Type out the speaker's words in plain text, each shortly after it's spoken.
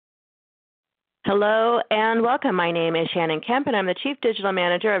Hello and welcome. My name is Shannon Kemp, and I'm the Chief Digital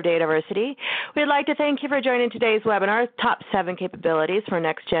Manager of DATAVERSITY. We'd like to thank you for joining today's webinar, Top 7 Capabilities for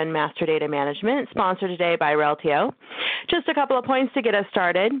Next-Gen Master Data Management, sponsored today by Reltio. Just a couple of points to get us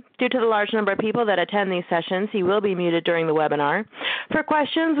started. Due to the large number of people that attend these sessions, you will be muted during the webinar. For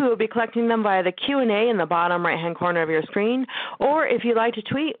questions, we will be collecting them via the Q&A in the bottom right-hand corner of your screen, or if you'd like to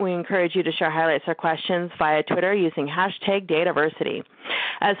tweet, we encourage you to share highlights or questions via Twitter using hashtag DATAVERSITY.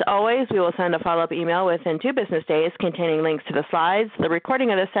 As always, we will send a follow-up email within 2 business days containing links to the slides, the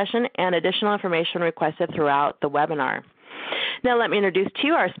recording of this session, and additional information requested throughout the webinar. Now let me introduce to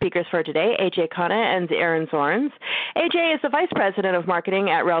you our speakers for today, AJ Khanna and Aaron Zorns. AJ is the Vice President of Marketing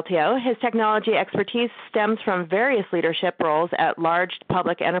at Reltio. His technology expertise stems from various leadership roles at large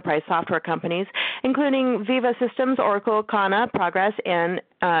public enterprise software companies, including Viva Systems, Oracle, Kana, Progress, and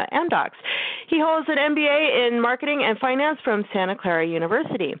Amdocs. He holds an MBA in Marketing and Finance from Santa Clara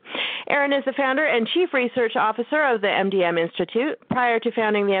University. Aaron is the founder and Chief Research Officer of the MDM Institute. Prior to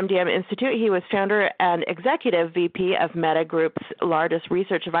founding the MDM Institute, he was founder and executive VP of Meta Group's largest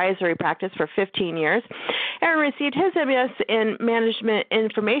research advisory practice for 15 years. Aaron received his MBA in Management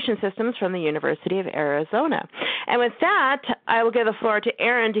Information Systems from the University of Arizona. And with that, I will give the floor to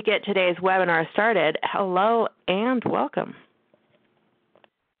Aaron to get today's webinar started. Hello and welcome.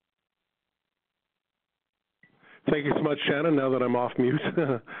 Thank you so much, Shannon, now that I'm off mute.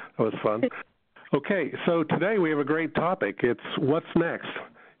 That was fun. Okay, so today we have a great topic. It's what's next.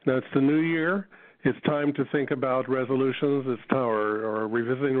 Now, it's the new year. It's time to think about resolutions. It's time, or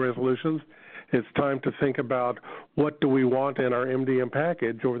revisiting resolutions. It's time to think about what do we want in our MDM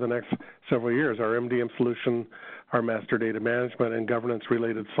package over the next several years, our MDM solution, our master data management, and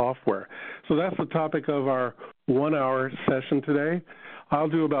governance-related software. So that's the topic of our 1-hour session today. I'll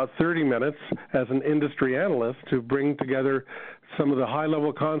do about 30 minutes as an industry analyst to bring together some of the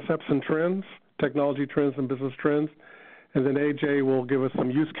high-level concepts and trends, technology trends and business trends, and then AJ will give us some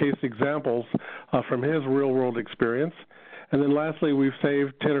use case examples from his real-world experience. And then lastly, we've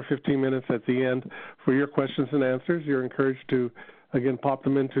saved 10 or 15 minutes at the end for your questions and answers. You're encouraged to, again, pop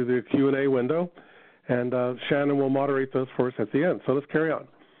them into the Q&A window, and Shannon will moderate those for us at the end. So let's carry on.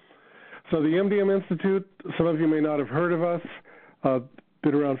 So the MDM Institute, some of you may not have heard of us.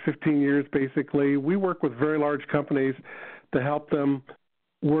 Been around 15 years, basically. We work with very large companies to help them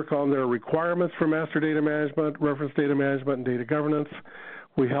work on their requirements for master data management, reference data management, and data governance.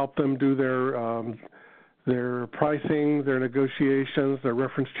 We help them do their pricing, their negotiations, their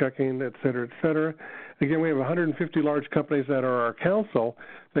reference checking, et cetera, et cetera. Again, we have 150 large companies that are our council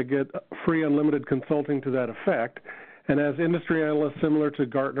that get free unlimited consulting to that effect. And as industry analysts similar to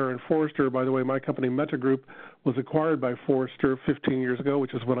Gartner and Forrester, by the way, my company Meta Group was acquired by Forrester 15 years ago,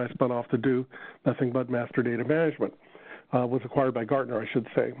 which is when I spun off to do nothing but master data management. Was acquired by Gartner, I should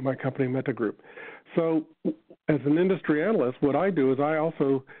say, my company Meta Group. So as an industry analyst, what I do is I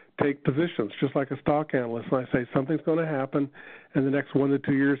also take positions, just like a stock analyst, and I say something's going to happen in the next 1 to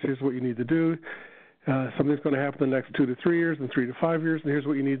 2 years, here's what you need to do. Something's going to happen in the next 2 to 3 years and 3 to 5 years, and here's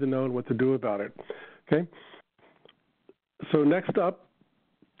what you need to know and what to do about it. Okay? So next up,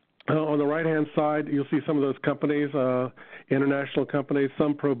 on the right-hand side, you'll see some of those companies, international companies,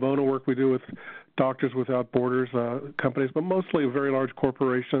 some pro bono work we do with Doctors Without Borders companies, but mostly very large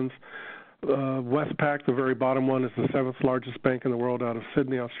corporations. Westpac, the very bottom one, is the 7th largest bank in the world out of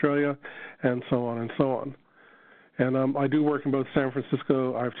Sydney, Australia, and so on and so on. And I do work in both San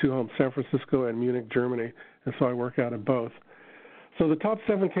Francisco. I have 2 homes, San Francisco and Munich, Germany, and so I work out of both. So the top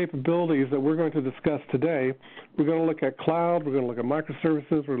 7 capabilities that we're going to discuss today, we're going to look at cloud, we're going to look at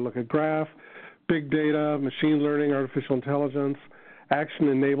microservices, we're going to look at graph, big data, machine learning, artificial intelligence, action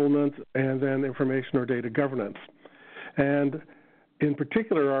enablement, and then information or data governance. And in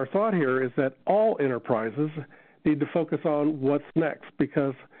particular, our thought here is that all enterprises need to focus on what's next,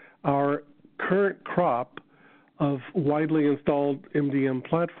 because our current crop of widely installed MDM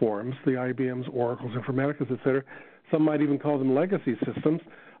platforms, the IBMs, Oracles, Informaticas, et cetera, some might even call them legacy systems,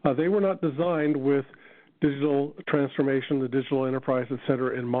 they were not designed with digital transformation, the digital enterprise, et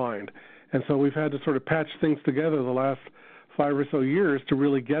cetera, in mind. And so we've had to sort of patch things together the last 5 or so years to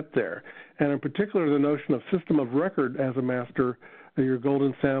really get there. And in particular, the notion of system of record as a master, your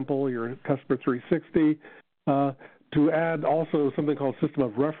golden sample, your customer 360, to add also something called system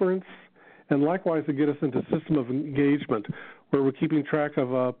of reference, and likewise to get us into system of engagement, where we're keeping track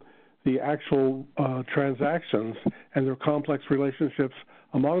of the actual transactions and their complex relationships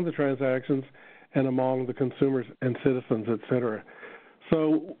among the transactions and among the consumers and citizens, et cetera.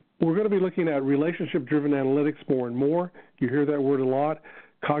 So we're going to be looking at relationship-driven analytics more and more. You hear that word a lot.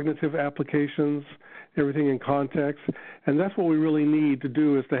 Cognitive applications, everything in context. And that's what we really need to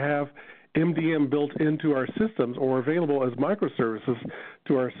do, is to have MDM built into our systems or available as microservices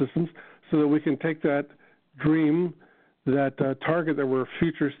to our systems so that we can take that dream, that target that we're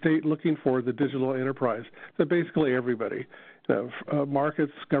future state looking for, the digital enterprise, that basically everybody,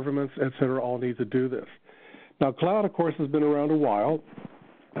 markets, governments, et cetera, all need to do this. Now, cloud, of course, has been around a while.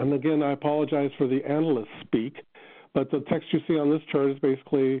 And again, I apologize for the analyst speak, but the text you see on this chart is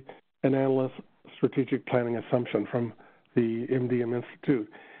basically an analyst strategic planning assumption from the MDM Institute.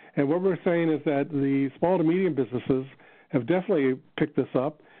 And what we're saying is that the small to medium businesses have definitely picked this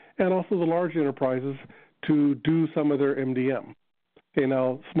up, and also the large enterprises to do some of their MDM. Okay,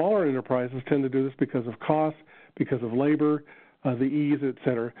 now, smaller enterprises tend to do this because of cost, because of labor, the ease, et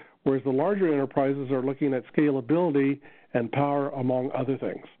cetera, whereas the larger enterprises are looking at scalability and power, among other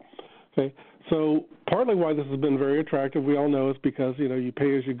things. Okay, so partly why this has been very attractive, we all know, is because, you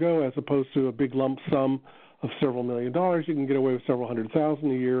pay as you go as opposed to a big lump sum of several $1 million. You can get away with several $100,000 a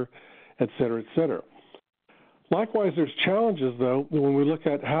year, et cetera, et cetera. Likewise, there's challenges, though, when we look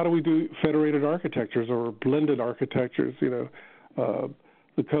at how do we do federated architectures or blended architectures, the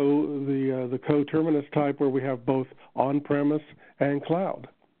co-terminus type where we have both on-premise and cloud.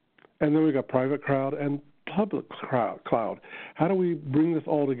 And then we've got private cloud and public cloud. How do we bring this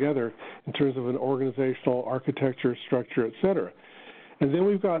all together in terms of an organizational architecture, structure, et cetera? And then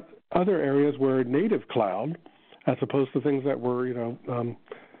we've got other areas where native cloud, as opposed to things that were,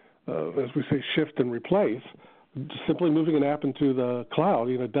 as we say, shift and replace, simply moving an app into the cloud,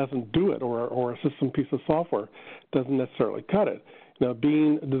 doesn't do it, or a system piece of software doesn't necessarily cut it. Now,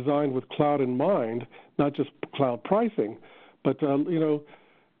 being designed with cloud in mind, not just cloud pricing, but,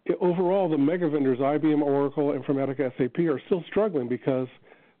 overall, the mega vendors, IBM, Oracle, Informatica, SAP, are still struggling because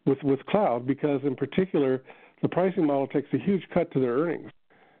with cloud, because in particular, the pricing model takes a huge cut to their earnings.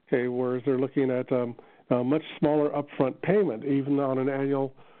 Okay, whereas they're looking at a much smaller upfront payment, even on an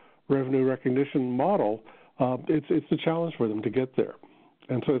annual revenue recognition model. It's a challenge for them to get there,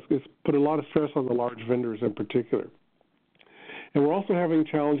 and so it's put a lot of stress on the large vendors in particular. And we're also having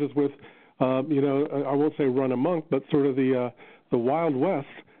challenges with, I won't say run amok, but sort of the Wild West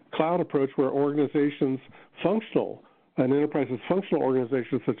cloud approach where organizations, an enterprise's functional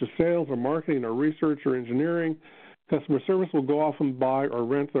organizations such as sales or marketing or research or engineering, customer service will go off and buy or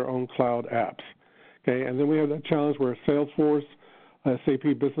rent their own cloud apps. Okay, and then we have that challenge where Salesforce,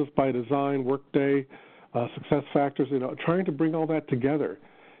 SAP Business by Design, Workday, SuccessFactors, trying to bring all that together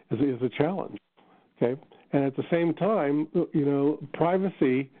is a challenge. Okay, and at the same time,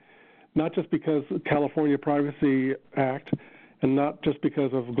 privacy, not just because of California Privacy Act and not just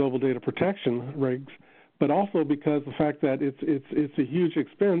because of global data protection regs, but also because the fact that it's a huge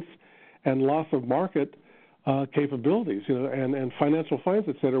expense and loss of market capabilities, and financial fines,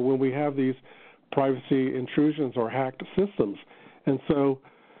 et cetera, when we have these privacy intrusions or hacked systems. And so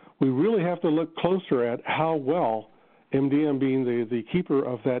we really have to look closer at how well MDM, being the keeper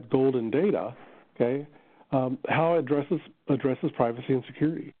of that golden data, okay, how it addresses privacy and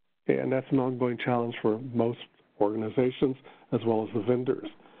security. Okay, and that's an ongoing challenge for most organizations as well as the vendors.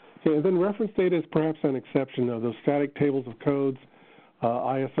 Okay, and then reference data is perhaps an exception. Those static tables of codes,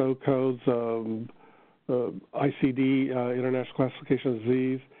 ISO codes, ICD, International Classification of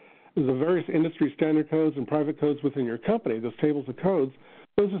Disease, the various industry standard codes and private codes within your company, those tables of codes,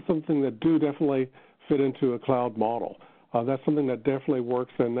 those are something that do definitely fit into a cloud model. That's something that definitely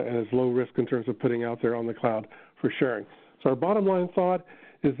works and is low risk in terms of putting out there on the cloud for sharing. So our bottom line thought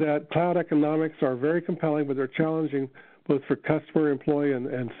is that cloud economics are very compelling, but they're challenging both for customer, employee,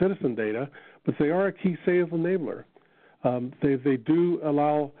 and citizen data, but they are a key sales enabler. They do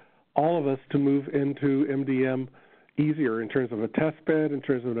allow all of us to move into MDM easier in terms of a test bed, in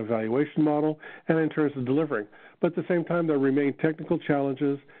terms of an evaluation model, and in terms of delivering. But at the same time, there remain technical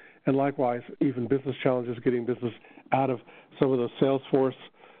challenges and likewise even business challenges, getting business out of some of those Salesforce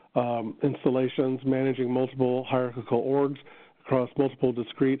installations, managing multiple hierarchical orgs across multiple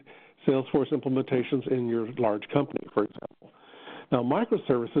discrete Salesforce implementations in your large company, for example. Now,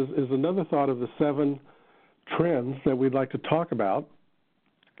 microservices is another thought of the 7 trends that we'd like to talk about.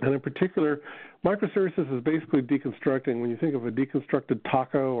 And in particular, microservices is basically deconstructing. When you think of a deconstructed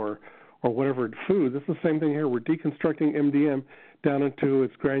taco or whatever food, this is the same thing here. We're deconstructing MDM down into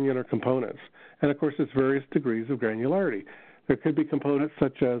its granular components. And, of course, it's various degrees of granularity. There could be components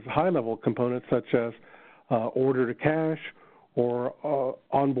such as high-level components such as order to cash or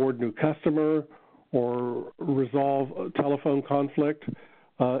onboard new customer or resolve telephone conflict,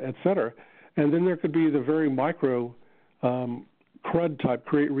 et cetera. And then there could be the very micro CRUD type,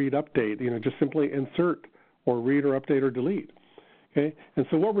 create, read, update, just simply insert or read or update or delete. Okay? And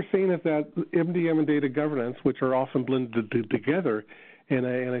so what we're seeing is that MDM and data governance, which are often blended together in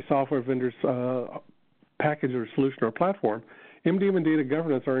a software vendor's package or solution or platform, MDM and data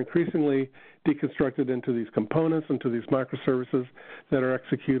governance are increasingly deconstructed into these components, into these microservices that are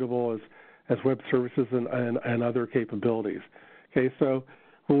executable as web services and other capabilities. Okay, so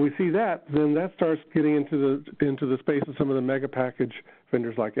when we see that, then that starts getting into the space of some of the mega package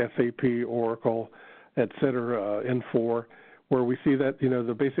vendors like SAP, Oracle, et cetera, Infor, where we see that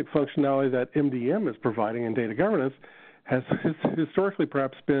the basic functionality that MDM is providing in data governance has historically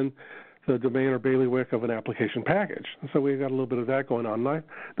perhaps been the domain or bailiwick of an application package. And so we've got a little bit of that going on,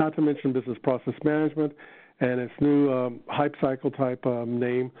 not to mention business process management and its new hype cycle type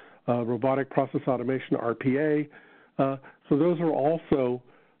name, robotic process automation, RPA. So those are also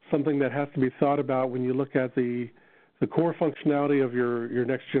something that has to be thought about when you look at the core functionality of your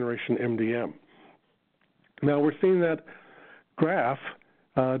next generation MDM. Now we're seeing that graph,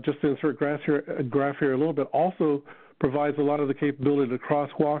 just to insert graph here a little bit, also provides a lot of the capability to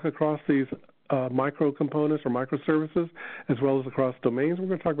crosswalk across these micro components or microservices, as well as across domains. We're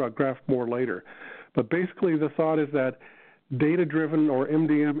going to talk about graph more later. But basically the thought is that data-driven or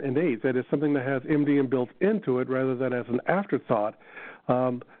MDM innate, that is something that has MDM built into it rather than as an afterthought,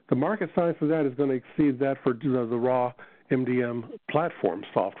 the market size for that is going to exceed that for the raw MDM platform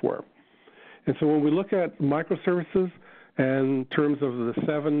software. And so when we look at microservices in terms of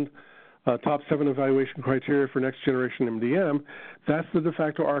the top 7 evaluation criteria for next generation MDM, that's the de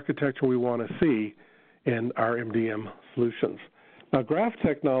facto architecture we want to see in our MDM solutions. Now, graph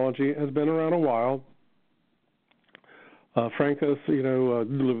technology has been around a while. Frankos,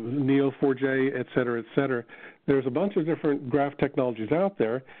 Neo4j, et cetera, et cetera. There's a bunch of different graph technologies out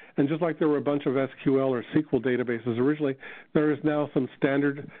there, and just like there were a bunch of SQL or SQL databases originally, there is now some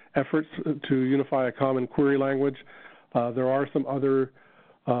standard efforts to unify a common query language. There are some other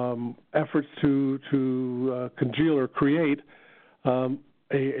efforts to congeal or create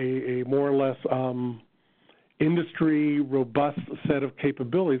a more or less industry robust set of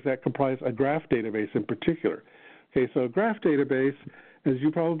capabilities that comprise a graph database in particular. Okay, so a graph database, as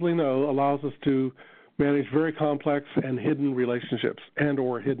you probably know, allows us to manage very complex and hidden relationships and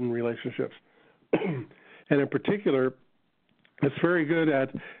or hidden relationships. And in particular, it's very good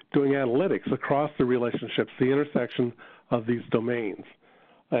at doing analytics across the relationships, the intersection of these domains.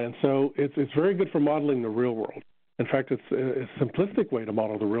 And so it's very good for modeling the real world. In fact, it's a simplistic way to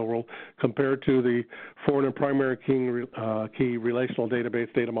model the real world compared to the foreign and primary key relational database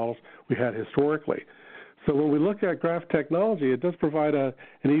data models we had historically. So when we look at graph technology, it does provide an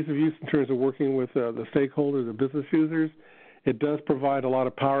ease of use in terms of working with the stakeholders, the business users. It does provide a lot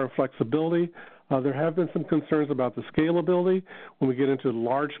of power and flexibility. There have been some concerns about the scalability when we get into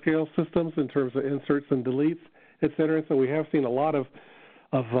large-scale systems in terms of inserts and deletes, et cetera. So we have seen a lot of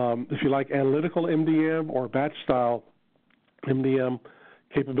if you like, analytical MDM or batch-style MDM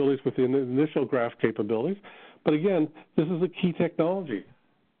capabilities with the initial graph capabilities. But again, this is a key technology.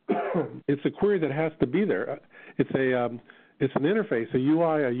 It's a query that has to be there. It's an interface, a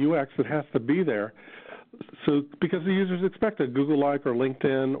UI, a UX that has to be there. So because the users expect a Google-like or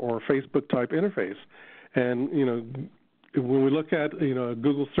LinkedIn or Facebook-type interface, and when we look at a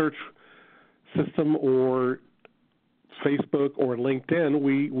Google search system or Facebook or LinkedIn,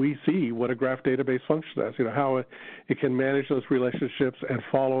 we see what a graph database functions as. How it can manage those relationships and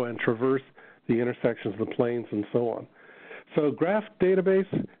follow and traverse the intersections, the planes, and so on. So graph database,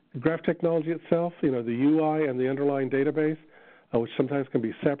 graph technology itself, the UI and the underlying database, which sometimes can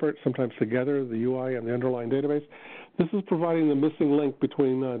be separate, sometimes together, the UI and the underlying database. This is providing the missing link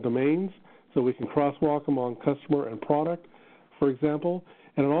between domains so we can crosswalk among customer and product, for example.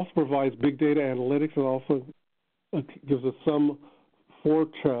 And it also provides big data analytics and also gives us some,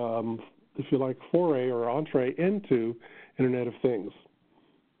 if you like, foray or entree into Internet of Things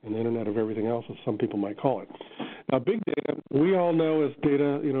and the Internet of Everything else, as some people might call it. Now, big data, we all know as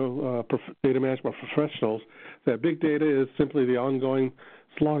data, data management professionals, that big data is simply the ongoing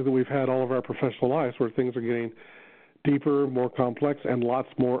slog that we've had all of our professional lives, where things are getting deeper, more complex, and lots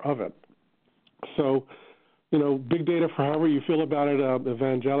more of it. So, big data, for however you feel about it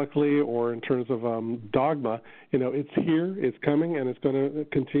evangelically or in terms of dogma, it's here, it's coming, and it's going to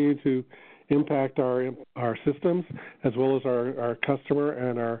continue to impact our systems as well as our customer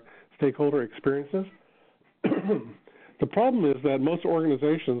and our stakeholder experiences. The problem is that most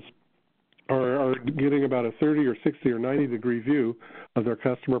organizations are getting about a 30 or 60 or 90-degree view of their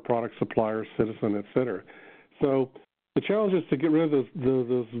customer, product, supplier, citizen, et cetera. So the challenge is to get rid of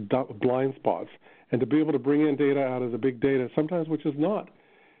those blind spots and to be able to bring in data out of the big data, sometimes which is not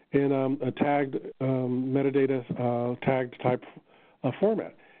in a tagged metadata tagged type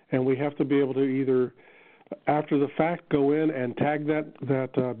format. And we have to be able to either after the fact go in and tag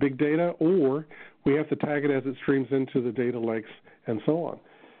that big data, or we have to tag it as it streams into the data lakes and so on.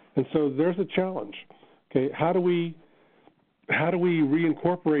 And so there's a challenge. Okay, how do we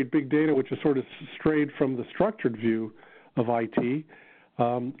reincorporate big data, which is sort of strayed from the structured view of IT?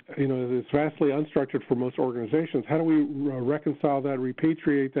 It's vastly unstructured for most organizations. How do we reconcile that,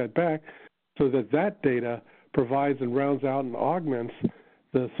 repatriate that back, so that data provides and rounds out and augments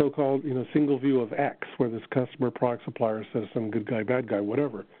the so-called single view of X, where this customer, product, supplier, citizen, good guy, bad guy,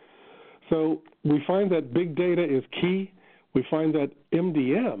 whatever. So we find that big data is key. We find that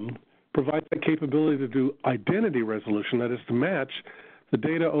MDM provides the capability to do identity resolution, that is to match the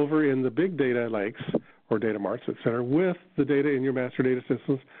data over in the big data lakes or data marts, et cetera, with the data in your master data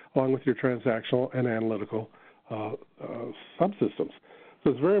systems, along with your transactional and analytical subsystems.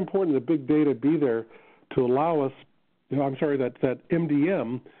 So it's very important that big data be there to allow us, that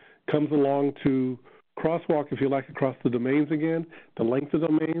MDM comes along to crosswalk, if you like, across the domains again, to link the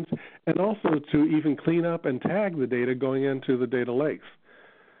domains, and also to even clean up and tag the data going into the data lakes.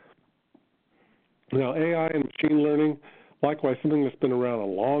 Now, AI and machine learning, likewise, something that's been around a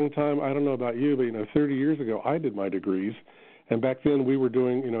long time. I don't know about you, but 30 years ago, I did my degrees, and back then we were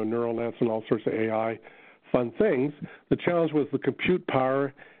doing neural nets and all sorts of AI fun things. The challenge was the compute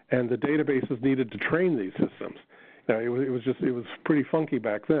power and the databases needed to train these systems. Now, it was pretty funky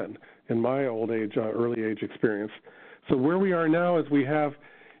back then in my early age experience. So where we are now is we have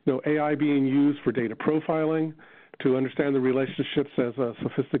AI being used for data profiling, to understand the relationships as a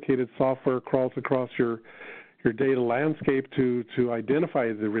sophisticated software crawls across your data landscape to identify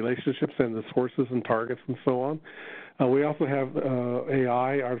the relationships and the sources and targets and so on. We also have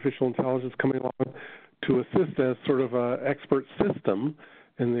AI, artificial intelligence, coming along to assist as sort of an expert system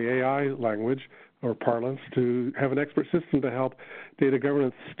in the AI language or parlance, to have an expert system to help data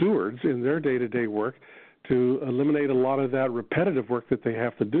governance stewards in their day-to-day work to eliminate a lot of that repetitive work that they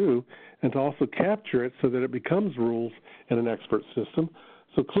have to do, and to also capture it so that it becomes rules in an expert system.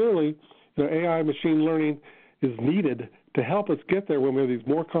 So clearly, AI machine learning is needed to help us get there when we have these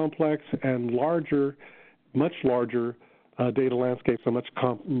more complex and larger, much larger data landscapes and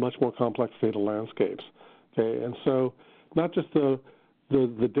much more complex data landscapes. Okay, and so not just the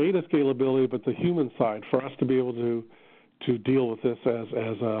data scalability, but the human side, for us to be able to deal with this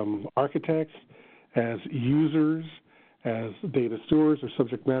as architects, as users, as data stewards or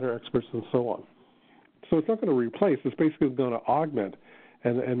subject matter experts, and so on. So it's not going to replace. It's basically going to augment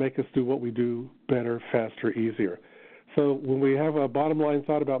and make us do what we do better, faster, easier. So when we have a bottom line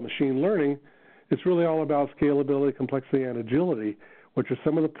thought about machine learning, it's really all about scalability, complexity, and agility, which are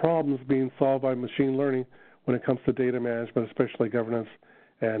some of the problems being solved by machine learning when it comes to data management, especially governance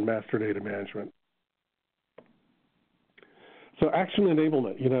and master data management. So action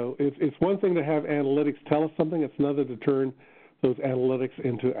enablement, it's one thing to have analytics tell us something. It's another to turn those analytics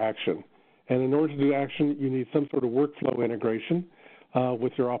into action. And in order to do action, you need some sort of workflow integration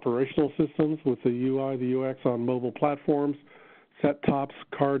with your operational systems, with the UI, the UX on mobile platforms, set tops,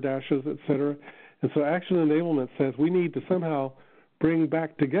 car dashes, et cetera. And so action enablement says we need to somehow bring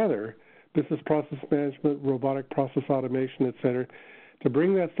back together business process management, robotic process automation, et cetera, to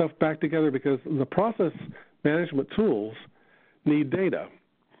bring that stuff back together, because the process management tools need data,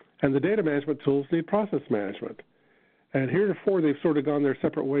 and the data management tools need process management. And heretofore, they've sort of gone their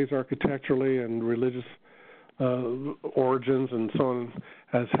separate ways architecturally and religious origins and so on,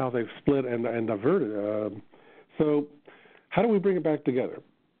 as how they've split and diverted. So how do we bring it back together?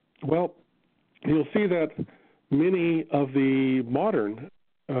 Well, you'll see that many of the modern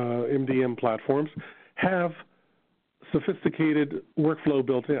MDM platforms have sophisticated workflow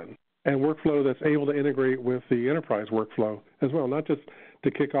built in, and workflow that's able to integrate with the enterprise workflow as well, not just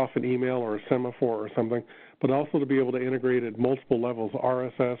to kick off an email or a semaphore or something, but also to be able to integrate at multiple levels,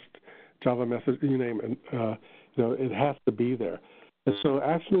 RSS, Java message, you name it. It has to be there. And so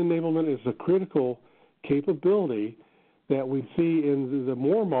action enablement is a critical capability that we see in the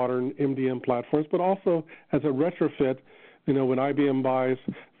more modern MDM platforms, but also as a retrofit. When IBM buys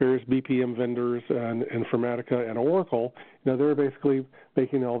various BPM vendors and Informatica and Oracle, they're basically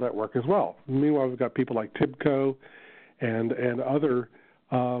making all that work as well. Meanwhile, we've got people like TIBCO and other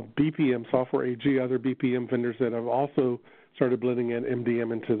BPM, Software AG, other BPM vendors that have also started blending in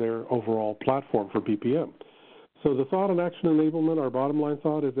MDM into their overall platform for BPM. So the thought on action enablement, our bottom line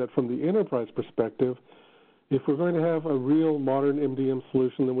thought, is that from the enterprise perspective, if we're going to have a real modern MDM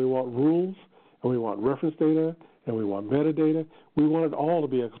solution, then we want rules, and we want reference data, and we want metadata. We want it all to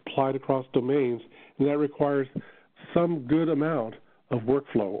be applied across domains, and that requires some good amount of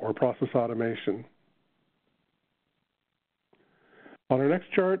workflow or process automation. On our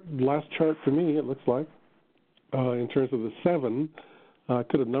next chart, last chart for me, it looks like, in terms of the 7. I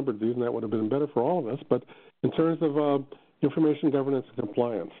could have numbered these, and that would have been better for all of us. But in terms of information governance and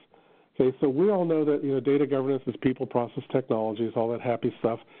compliance, okay, so we all know that data governance is people, process, technologies, all that happy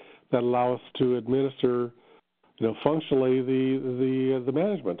stuff that allow us to administer, functionally the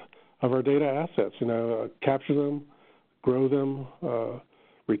management of our data assets. Capture them, grow them,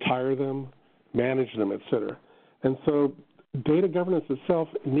 retire them, manage them, et cetera. And so data governance itself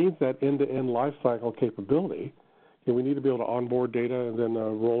needs that end-to-end lifecycle capability. And we need to be able to onboard data and then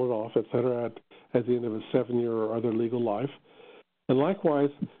roll it off, et cetera, at the end of a 7-year or other legal life. And likewise,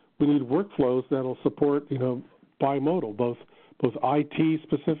 we need workflows that will support, bimodal, both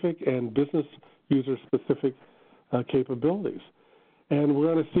IT-specific and business user-specific capabilities. And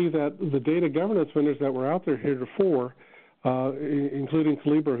we're going to see that the data governance vendors that were out there heretofore, including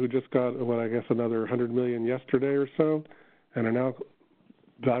Calibra, who just got, another $100 million yesterday or so, and are now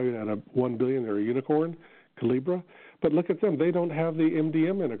valued at $1 billion. They're a unicorn, Calibra. But look at them. They don't have the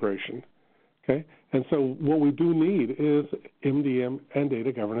MDM integration, okay? And so what we do need is MDM and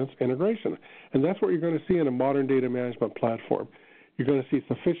data governance integration. And that's what you're going to see in a modern data management platform. You're going to see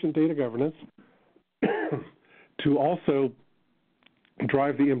sufficient data governance to also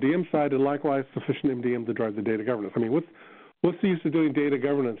drive the MDM side, and likewise sufficient MDM to drive the data governance. I mean, what's the use of doing data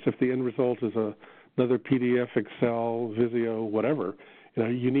governance if the end result is another PDF, Excel, Visio, whatever?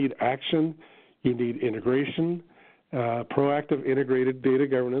 You need action, you need integration, proactive integrated data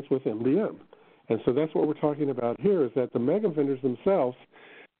governance with MDM. And so that's what we're talking about here, is that the mega vendors themselves,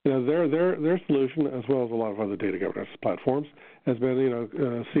 their solution, as well as a lot of other data governance platforms, has been,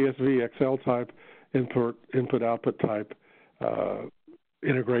 CSV, Excel type, input-output type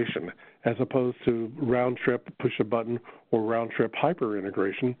integration, as opposed to round-trip, push-a-button, or round-trip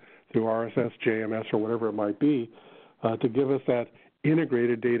hyper-integration through RSS, JMS, or whatever it might be, to give us that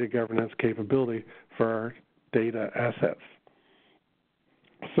integrated data governance capability for our data assets.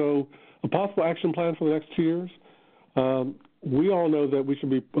 So a possible action plan for the next 2 years, we all know that we should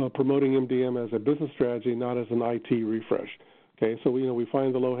be promoting MDM as a business strategy, not as an IT refresh. Okay, so we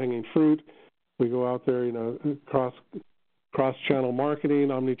find the low-hanging fruit. We go out there, cross-channel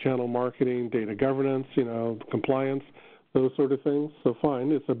marketing, omni-channel marketing, data governance, compliance, those sort of things. So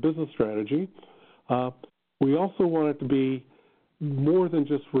fine, it's a business strategy. We also want it to be more than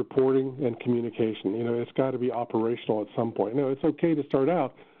just reporting and communication. It's got to be operational at some point. It's okay to start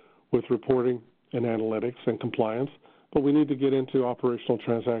out with reporting and analytics and compliance, but we need to get into operational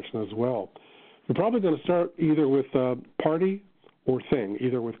transaction as well. We're probably going to start either with party or thing,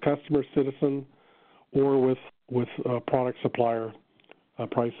 either with customer, citizen, or with product supplier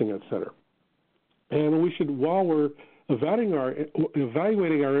pricing, et cetera. And we should, while we're evaluating our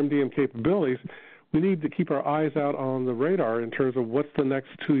MDM capabilities, we need to keep our eyes out on the radar in terms of what's the next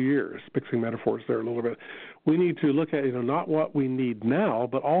 2 years, mixing metaphors there a little bit. We need to look at, not what we need now,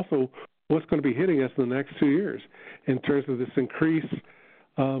 but also what's going to be hitting us in the next 2 years in terms of this increased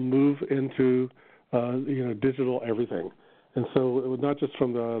move into, digital everything. And so it was not just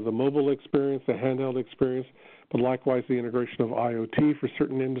from the mobile experience, the handheld experience, but likewise the integration of IoT for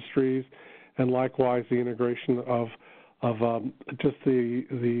certain industries, and likewise the integration of just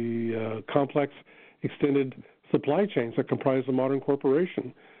the complex extended supply chains that comprise a modern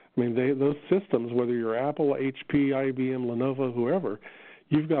corporation. I mean, those systems, whether you're Apple, HP, IBM, Lenovo, whoever,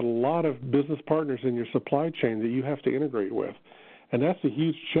 you've got a lot of business partners in your supply chain that you have to integrate with. And that's a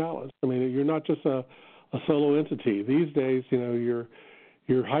huge challenge. I mean, you're not just a solo entity. These days, you're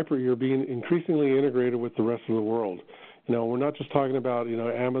being increasingly integrated with the rest of the world. We're not just talking about,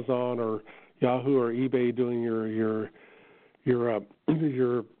 Amazon or Yahoo or eBay doing your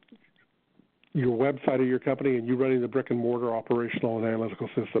website of your company and you running the brick and mortar operational and analytical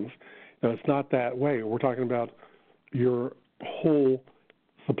systems. Now, it's not that way. We're talking about your whole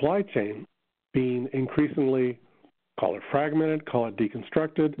supply chain being increasingly, call it fragmented, call it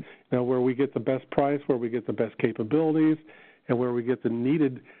deconstructed, where we get the best price, where we get the best capabilities, and where we get the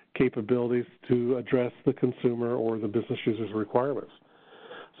needed capabilities to address the consumer or the business user's requirements.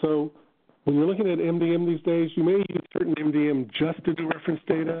 So when you're looking at MDM these days, you may use certain MDM just to do reference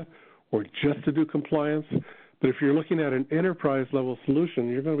data or just to do compliance. But if you're looking at an enterprise-level solution,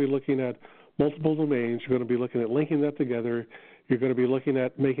 you're going to be looking at multiple domains. You're going to be looking at linking that together. You're going to be looking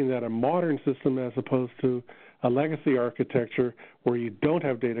at making that a modern system as opposed to a legacy architecture where you don't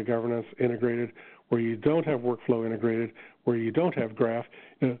have data governance integrated, where you don't have workflow integrated, where you don't have graph.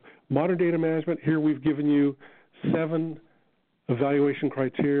 Modern data management, here we've given you 7 evaluation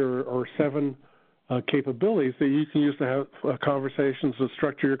criteria or 7 capabilities that you can use to have conversations, to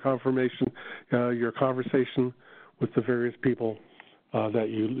structure your conversation with the various people that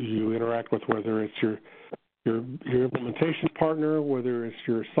you interact with, whether it's your your implementation partner, whether it's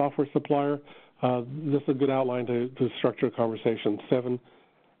your software supplier. This is a good outline to structure a conversation. 7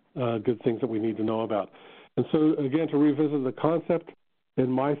 good things that we need to know about. And so, again, to revisit the concept, in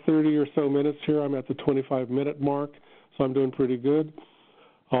my 30 or so minutes here, I'm at the 25-minute mark, so I'm doing pretty good.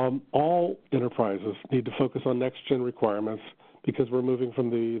 All enterprises need to focus on next-gen requirements because we're moving from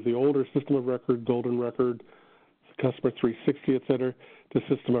the older system of record, golden record, customer 360, et cetera, to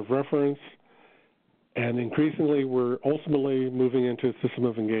system of reference. And increasingly, we're ultimately moving into a system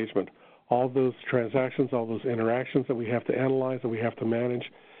of engagement. All those transactions, all those interactions that we have to analyze, that we have to manage,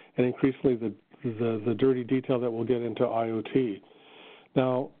 and increasingly the dirty detail that we'll get into IoT.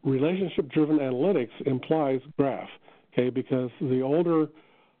 Now, relationship-driven analytics implies graph, okay, because the older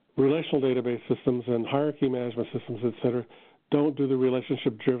relational database systems and hierarchy management systems, et cetera, don't do the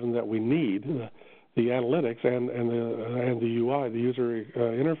relationship-driven that we need, the analytics and the UI, the user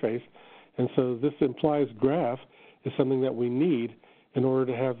interface. And so this implies graph is something that we need in order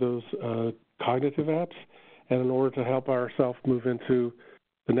to have those cognitive apps and in order to help ourselves move into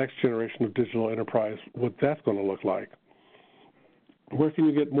the next generation of digital enterprise, what that's going to look like. Where can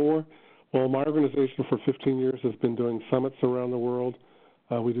you get more? Well, my organization for 15 years has been doing summits around the world.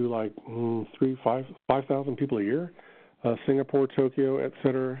 We do like 5,000 people a year, Singapore, Tokyo, et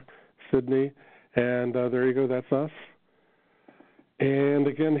cetera, Sydney. And there you go, that's us. And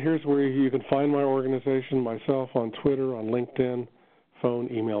again, here's where you can find my organization, myself, on Twitter, on LinkedIn, phone,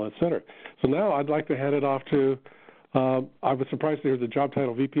 email, et cetera. So now I'd like to hand it off to, I was surprised to hear the job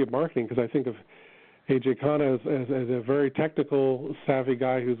title VP of Marketing because I think of AJ Khan as a very technical, savvy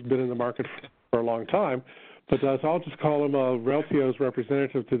guy who's been in the market for a long time. But so I'll just call him Reltio's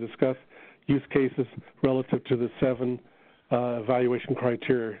representative to discuss use cases relative to the 7 evaluation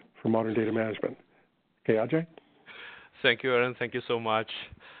criteria for modern data management. Okay, Ajay? Thank you, Aaron. Thank you so much.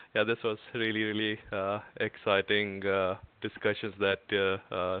 Yeah, this was really exciting discussions that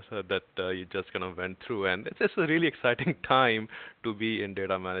you just kind of went through, and it's a really exciting time to be in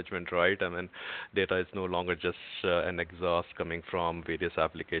data management, right? I mean, data is no longer just an exhaust coming from various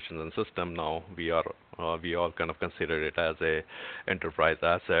applications and systems. Now we all kind of consider it as a enterprise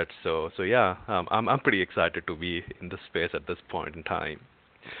asset. So yeah, I'm pretty excited to be in this space at this point in time.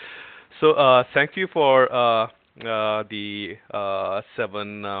 So thank you for the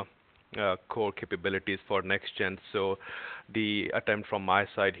 7 core capabilities for next gen. So the attempt from my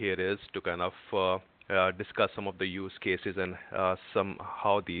side here is to kind of discuss some of the use cases and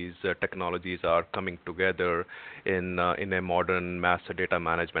how these technologies are coming together in a modern master data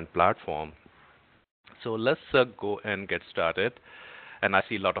management platform. So let's go and get started. And I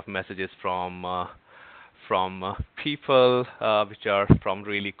see a lot of messages from people which are from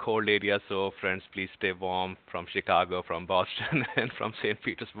really cold areas. So friends, please stay warm, from Chicago, from Boston, and from St.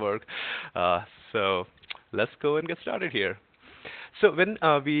 Petersburg. So let's go and get started here. So when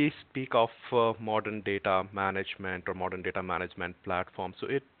we speak of modern data management or modern data management platform, so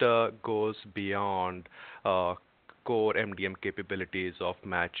it goes beyond core MDM capabilities of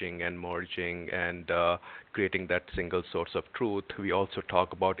matching and merging and creating that single source of truth. We also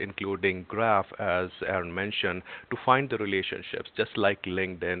talk about including graph, as Aaron mentioned, to find the relationships, just like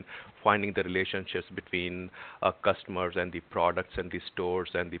LinkedIn, finding the relationships between customers and the products and the stores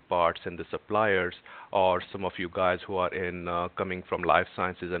and the parts and the suppliers, or some of you guys who are in coming from life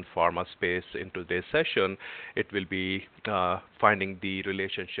sciences and pharma space into this session, it will be finding the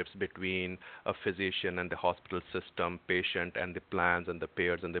relationships between a physician and the hospital system, patient and the plans and the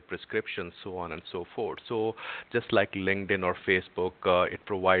payers and the prescriptions, so on and so forth. So just like LinkedIn or Facebook, it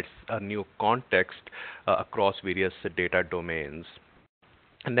provides a new context across various data domains.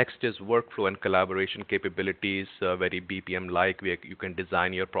 And next is workflow and collaboration capabilities, very BPM-like, where you can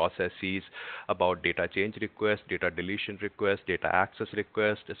design your processes about data change requests, data deletion requests, data access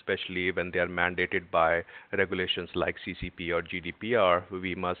requests, especially when they are mandated by regulations like CCP or GDPR.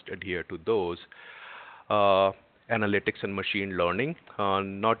 We must adhere to those. Analytics and machine learning,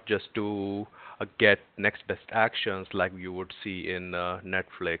 not just to get next best actions like you would see in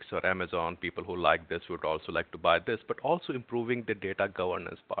Netflix or Amazon. People who like this would also like to buy this, but also improving the data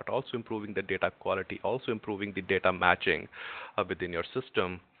governance part, also improving the data quality, also improving the data matching within your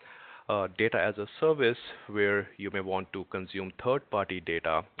system. Data as a service, where you may want to consume third-party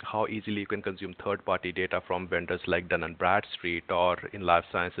data, how easily you can consume third-party data from vendors like Dun & Bradstreet, or in life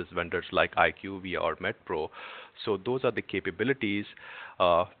sciences vendors like IQVIA or MedPro. So those are the capabilities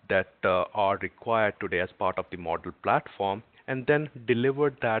that are required today as part of the model platform, and then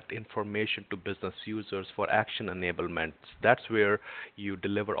deliver that information to business users for action enablement. That's where you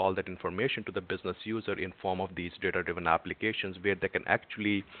deliver all that information to the business user in form of these data-driven applications, where they can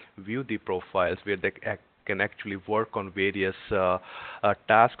actually view the profiles, where they can actually work on various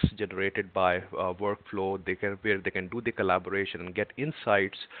tasks generated by workflow. Where they can do the collaboration and get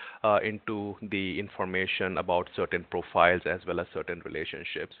insights into the information about certain profiles as well as certain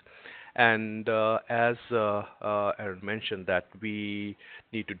relationships. And as Aaron mentioned, that we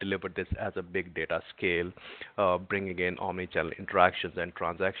need to deliver this as a big data scale, bringing in omnichannel interactions and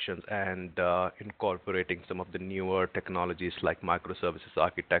transactions, and incorporating some of the newer technologies like microservices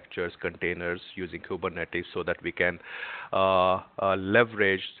architectures, containers, using Kubernetes, so that we can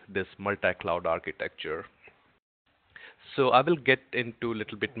leverage this multi-cloud architecture. So I will get into a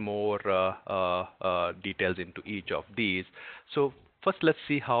little bit more details into each of these. So first, let's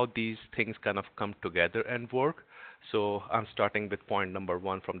see how these things kind of come together and work. So I'm starting with point number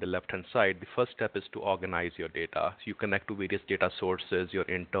one from the left-hand side. The first step is to organize your data. You connect to various data sources, your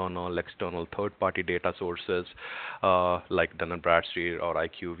internal, external, third-party data sources, like Dun& Bradstreet or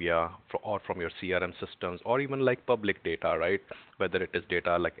IQVIA, or from your CRM systems, or even like public data, right? Whether it is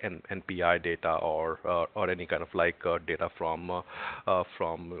data like NPI data or any kind of like data from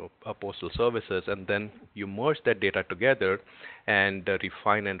postal services, and then you merge that data together and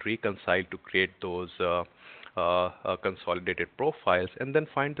refine and reconcile to create those consolidated profiles, and then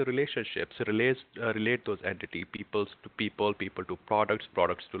find the relationships, relate those entity, people to people, people to products,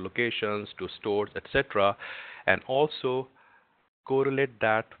 products to locations, to stores, etc., and also correlate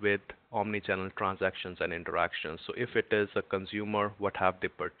that with omnichannel transactions and interactions. So if it is a consumer, what have they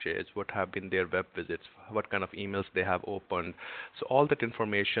purchased, what have been their web visits, what kind of emails they have opened. So all that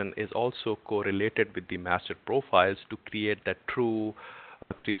information is also correlated with the master profiles to create that true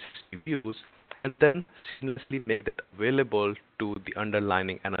 360 views, and then seamlessly make it available to the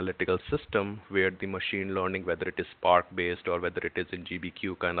underlying analytical system, where the machine learning, whether it is Spark based or whether it is in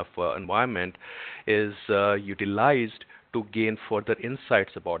GBQ kind of environment, is utilized to gain further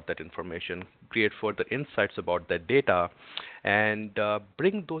insights about that information, create further insights about that data, and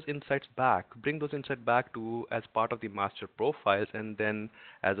bring those insights back to as part of the master profiles, and then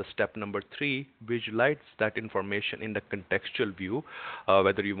as a step number 3, visualize that information in the contextual view,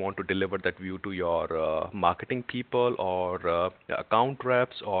 whether you want to deliver that view to your marketing people or account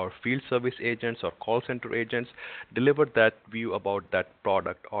reps or field service agents or call center agents. Deliver that view about that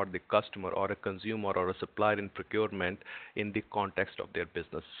product or the customer or a consumer or a supplier in procurement in the context of their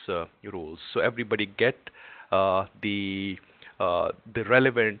business rules. So everybody get the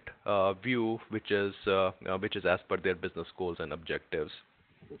relevant view, which is as per their business goals and objectives.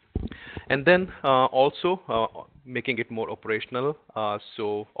 And then also making it more operational,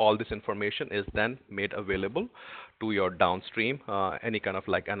 so all this information is then made available to your downstream, any kind of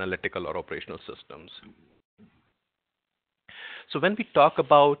like analytical or operational systems. So when we talk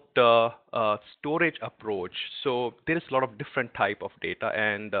about storage approach, so there is a lot of different type of data,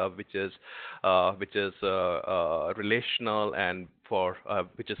 and which is relational, and for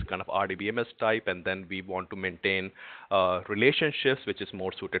which is kind of RDBMS type, and then we want to maintain relationships, which is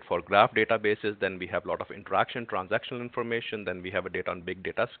more suited for graph databases. Then we have a lot of interaction, transactional information. Then we have a data on big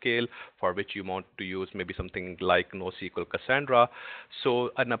data scale, for which you want to use maybe something like NoSQL, Cassandra.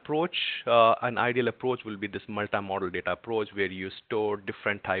 So an approach, an ideal approach will be this multi-model data approach, where you store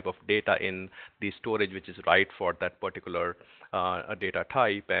different type of data in the storage which is right for that particular data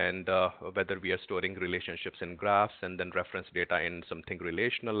type, and whether we are storing relationships in graphs and then reference data in something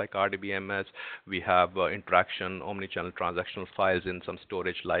relational like RDBMS. We have interaction, omnichannel transactional files in some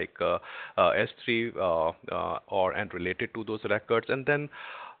storage like S3 and related to those records, and then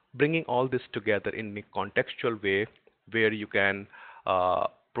bringing all this together in a contextual way, where you can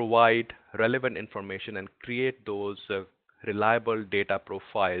provide relevant information and create those reliable data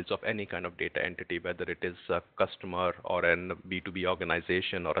profiles of any kind of data entity, whether it is a customer or a B2B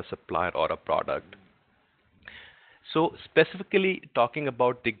organization or a supplier or a product. So specifically talking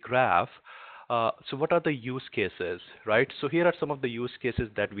about the graph, so what are the use cases, right? So here are some of the use cases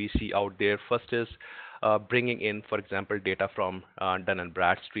that we see out there. First is bringing in, for example, data from Dun &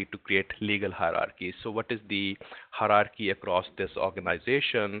 Bradstreet to create legal hierarchies. So what is the hierarchy across this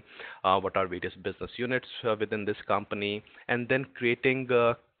organization? What are various business units within this company? And then creating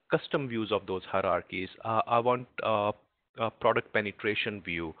custom views of those hierarchies. I want a product penetration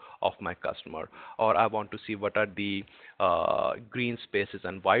view of my customer, or I want to see what are the green spaces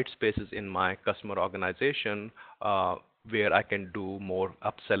and white spaces in my customer organization, where I can do more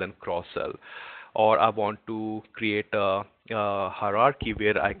upsell and cross-sell. Or I want to create a hierarchy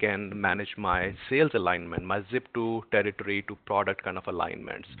where I can manage my sales alignment, my zip to territory to product kind of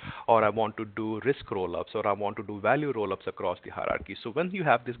alignments. Or I want to do risk roll-ups, or I want to do value roll-ups across the hierarchy. So when you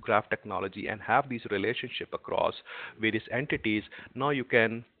have this graph technology and have these relationship across various entities, now you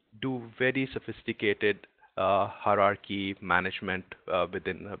can do very sophisticated hierarchy management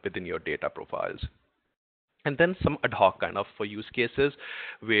within your data profiles. And then some ad hoc kind of for use cases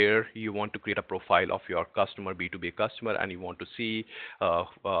where you want to create a profile of your customer, B2B customer, and you want to see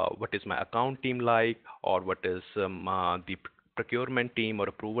what is my account team like, or what is the procurement team or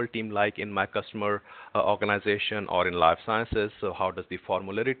approval team like in my customer organization or in life sciences. So how does the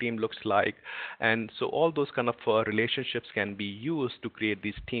formulary team looks like? And so all those kind of relationships can be used to create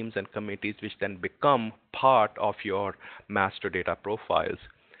these teams and committees, which then become part of your master data profiles.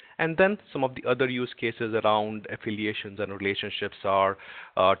 And then some of the other use cases around affiliations and relationships are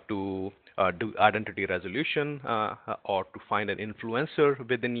to do identity resolution or to find an influencer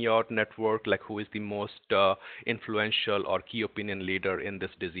within your network, like who is the most influential or key opinion leader in this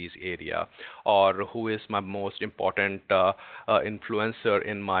disease area, or who is my most important influencer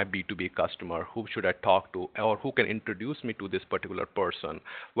in my B2B customer, who should I talk to, or who can introduce me to this particular person,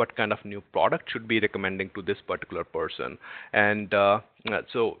 what kind of new product should be recommending to this particular person. And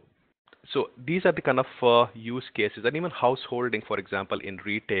so these are the kind of use cases, and even householding, for example, in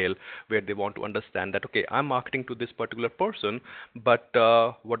retail, where they want to understand that, okay, I'm marketing to this particular person, but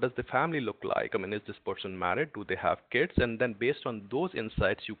what does the family look like? I mean, is this person married? Do they have kids? And then based on those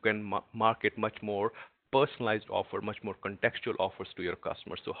insights, you can market much more personalized offer, much more contextual offers to your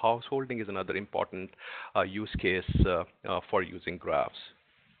customers. So householding is another important use case for using graphs.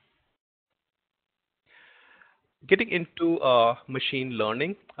 Getting into machine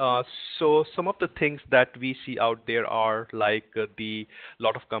learning, so some of the things that we see out there are like the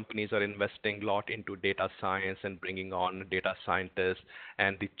lot of companies are investing a lot into data science and bringing on data scientists,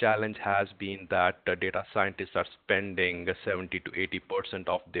 and the challenge has been that data scientists are spending 70 to 80%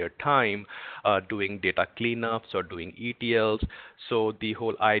 of their time doing data cleanups or doing ETLs. So the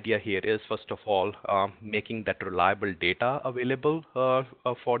whole idea here is, first of all, making that reliable data available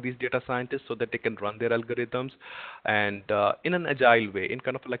for these data scientists so that they can run their algorithms, and in an agile way, in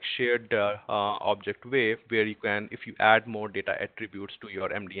kind of like shared object way, where you can, if you add more data attributes to your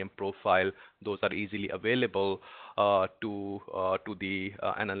MDM profile, those are easily available to the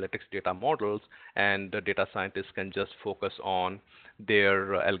analytics data models, and the data scientists can just focus on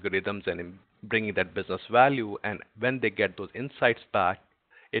their algorithms and in bringing that business value. And when they get those insights back,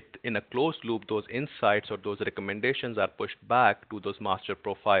 it in a closed loop, those insights or those recommendations are pushed back to those master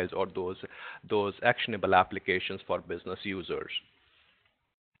profiles or those actionable applications for business users.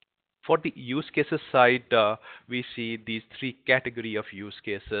 For the use cases side, we see these three category of use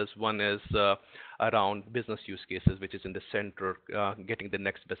cases. One is around business use cases, which is in the center, getting the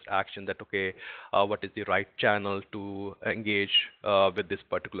next best action that, okay, what is the right channel to engage with this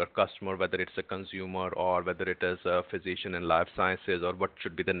particular customer, whether it's a consumer or whether it is a physician in life sciences, or what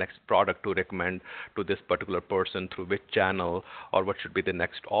should be the next product to recommend to this particular person through which channel, or what should be the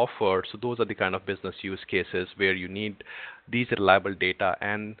next offer. So those are the kind of business use cases where you need these reliable data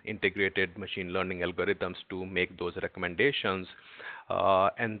and integrated machine learning algorithms to make those recommendations.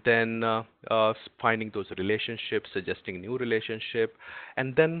 And then finding those relationships, suggesting new relationship.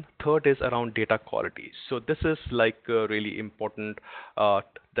 And then third is around data quality. So this is like really important,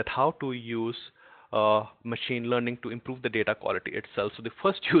 that how to use machine learning to improve the data quality itself. So the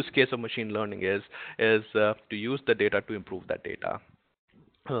first use case of machine learning is to use the data to improve that data.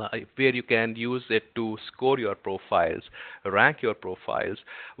 Where you can use it to score your profiles, rank your profiles.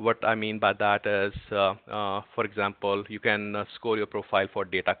 What I mean by that is, for example, you can score your profile for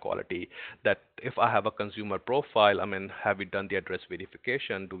data quality. That if I have a consumer profile, I mean, have we done the address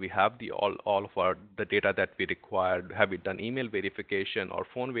verification? Do we have all of the data that we require? Have we done email verification or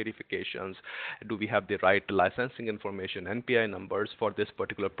phone verifications? Do we have the right licensing information, NPI numbers for this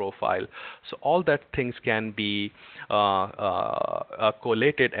particular profile? So all that things can be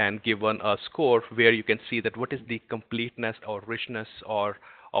collated and given a score where you can see that what is the completeness or richness or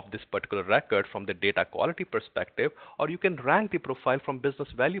of this particular record from the data quality perspective, or you can rank the profile from business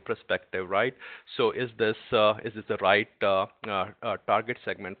value perspective, right? So is this the right target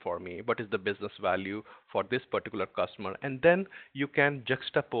segment for me? What is the business value for this particular customer? And then you can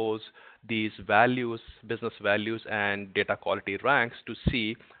juxtapose these values, business values, and data quality ranks to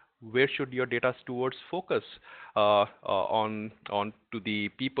see where should your data stewards focus on to the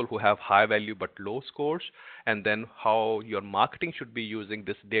people who have high value but low scores, and then how your marketing should be using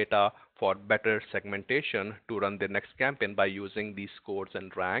this data for better segmentation to run their next campaign by using these scores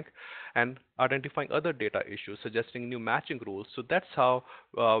and rank, and identifying other data issues, suggesting new matching rules. So that's how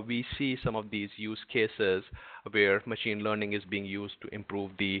we see some of these use cases where machine learning is being used to improve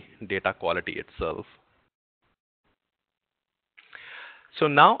the data quality itself. So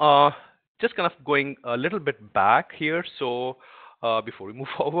now, just kind of going a little bit back here. So before we move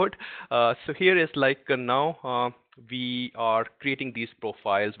forward. So here is like now we are creating these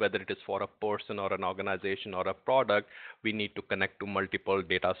profiles, whether it is for a person or an organization or a product. We need to connect to multiple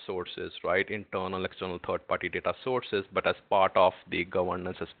data sources, right? Internal, external, third-party data sources. But as part of the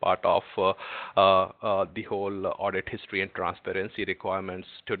governance, as part of the whole audit history and transparency requirements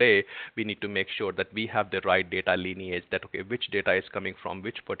today, we need to make sure that we have the right data lineage, that okay, which data is coming from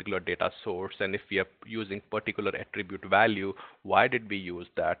which particular data source, and if we are using particular attribute value, why did we use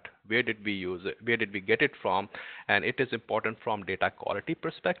that, where did we use it, where did we get it from. And it is important from data quality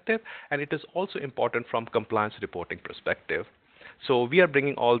perspective, and it is also important from compliance reporting perspective. So we are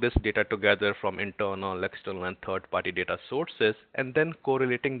bringing all this data together from internal, external, and third-party data sources, and then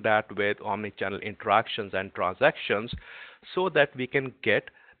correlating that with omni-channel interactions and transactions so that we can get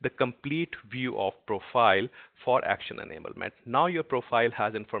the complete view of profile for action enablement. Now your profile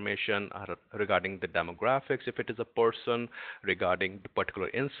has information regarding the demographics, if it is a person, regarding the particular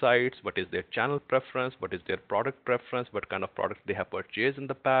insights, what is their channel preference, what is their product preference, what kind of product they have purchased in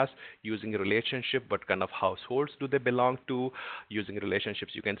the past, using a relationship, what kind of households do they belong to, using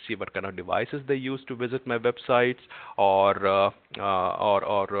relationships you can see what kind of devices they use to visit my websites, or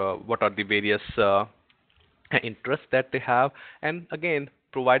what are the various interests that they have, and again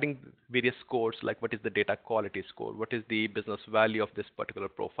providing various scores like what is the data quality score, what is the business value of this particular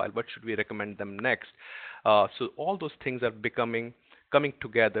profile, what should we recommend them next. So all those things are coming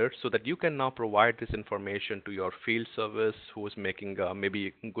together so that you can now provide this information to your field service who is making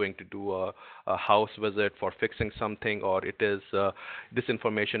maybe going to do a house visit for fixing something, or it is this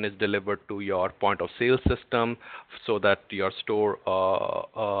information is delivered to your point of sale system so that your store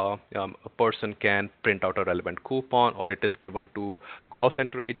a person can print out a relevant coupon, or it is to call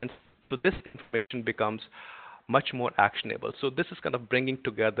center agents. So this information becomes much more actionable. So this is kind of bringing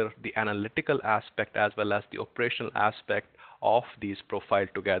together the analytical aspect as well as the operational aspect of these profile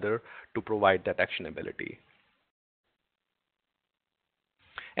together to provide that actionability.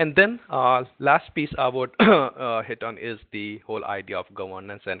 And then last piece I would hit on is the whole idea of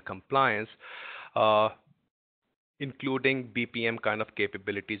governance and compliance. Including BPM kind of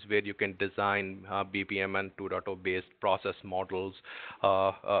capabilities where you can design BPM and 2.0 based process models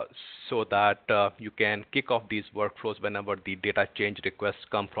so that you can kick off these workflows whenever the data change requests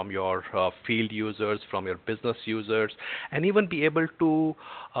come from your field users, from your business users, and even be able to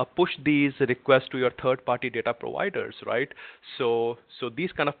push these requests to your third-party data providers, right? So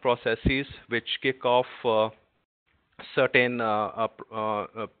these kind of processes which kick off certain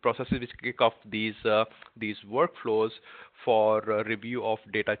processes which kick off these workflows for review of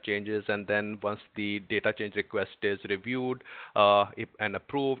data changes, and then once the data change request is reviewed and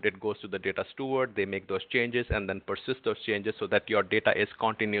approved, it goes to the data steward. They make those changes and then persist those changes so that your data is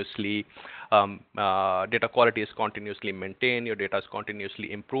continuously data quality is continuously maintained, your data is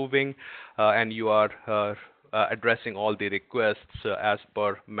continuously improving, and you are addressing all the requests as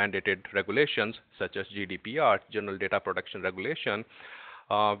per mandated regulations such as GDPR, General Data Protection Regulation,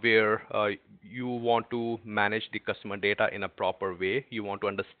 where you want to manage the customer data in a proper way. You want to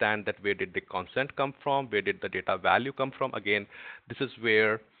understand that where did the consent come from, where did the data value come from. Again, this is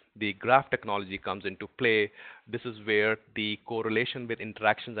where the graph technology comes into play. This is where the correlation with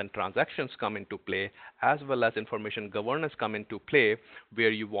interactions and transactions come into play, as well as information governance come into play, where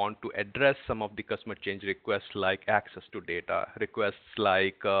you want to address some of the customer change requests like access to data, requests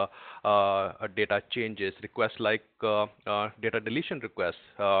like data changes, requests like data deletion requests,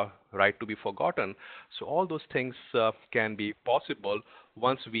 right to be forgotten. So all those things can be possible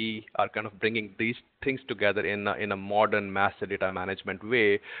once we are kind of bringing these things together in a modern master data management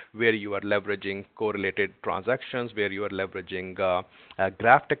way, where you are leveraging correlated transactions, where you are leveraging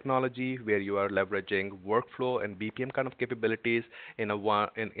graph technology, where you are leveraging workflow and BPM kind of capabilities in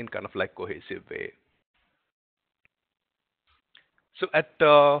kind of like cohesive way. So at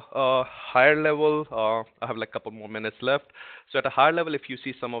a higher level, I have like a couple more minutes left. So at a higher level, if you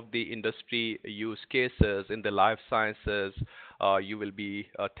see some of the industry use cases in the life sciences, you will be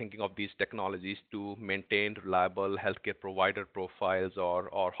thinking of these technologies to maintain reliable healthcare provider profiles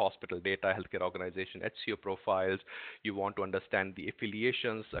or hospital data, healthcare organization HCO profiles. You want to understand the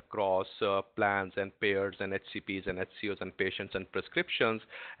affiliations across plans and payers and HCPs and HCOs and patients and prescriptions,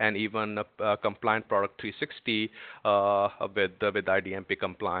 and even compliant product 360 with IDMP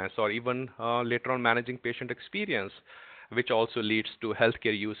compliance, or even later on managing patient experience, which also leads to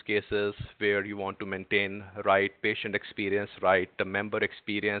healthcare use cases where you want to maintain right patient experience, right member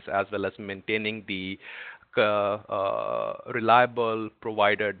experience, as well as maintaining the reliable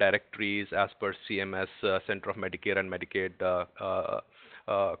provider directories as per CMS, Center of Medicare and Medicaid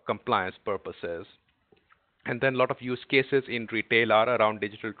compliance purposes. And then a lot of use cases in retail are around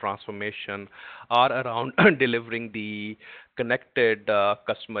digital transformation, are around delivering the connected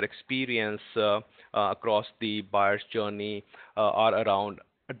customer experience across the buyer's journey, are around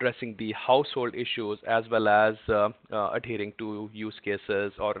addressing the household issues as well as adhering to use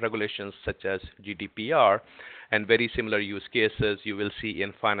cases or regulations such as GDPR. And very similar use cases you will see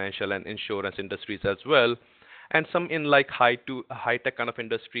in financial and insurance industries as well, and some in like high tech kind of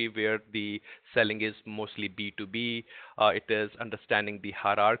industry where the selling is mostly B2B. It is understanding the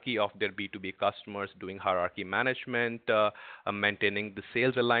hierarchy of their B2B customers, doing hierarchy management, maintaining the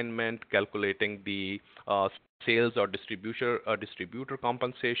sales alignment, calculating the sales or distributor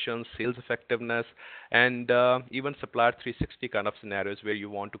compensation, sales effectiveness, and even supplier 360 kind of scenarios where you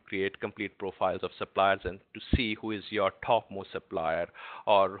want to create complete profiles of suppliers and to see who is your topmost supplier,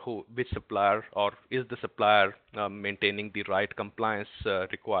 or which supplier, or is the supplier maintaining the right compliance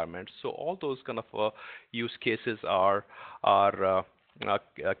requirements. So all those kind of use cases are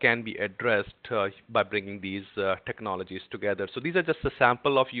can be addressed by bringing these technologies together. So these are just a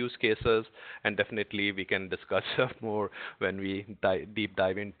sample of use cases, and definitely we can discuss more when we deep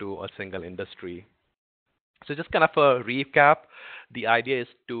dive into a single industry. So just kind of a recap, the idea is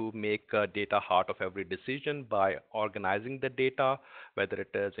to make data heart of every decision by organizing the data, whether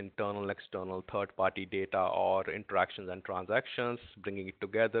it is internal, external, third-party data, or interactions and transactions, bringing it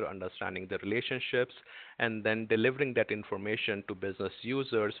together, understanding the relationships, and then delivering that information to business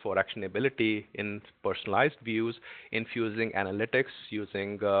users for actionability in personalized views, infusing analytics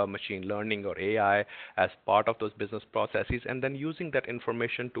using machine learning or AI as part of those business processes, and then using that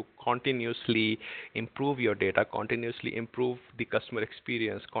information to continuously improve your data, continuously improve the customer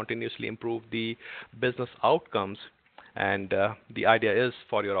experience, continuously improve the business outcomes. And the idea is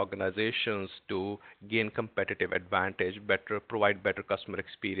for your organizations to gain competitive advantage, provide better customer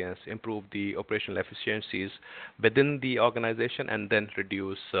experience, improve the operational efficiencies within the organization, and then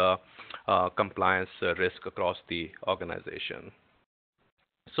reduce compliance risk across the organization.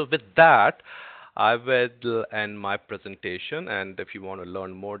 So with that, I will end my presentation, and if you want to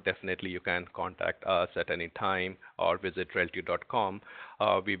learn more, definitely you can contact us at any time or visit realty.com.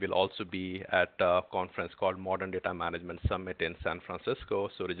 We will also be at a conference called Modern Data Management Summit in San Francisco,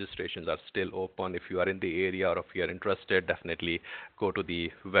 so registrations are still open. If you are in the area or if you are interested, definitely go to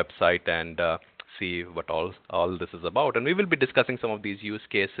the website and see what all this is about. And we will be discussing some of these use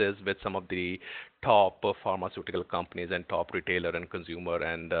cases with some of the top pharmaceutical companies and top retailer and consumer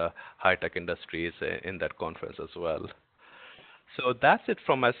and high-tech industries in that conference as well. So that's it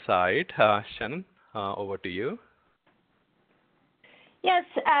from my side. Shannon, over to you. Yes,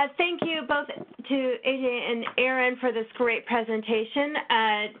 thank you both to AJ and Aaron for this great presentation.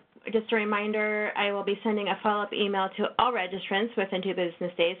 Just a reminder, I will be sending a follow-up email to all registrants within 2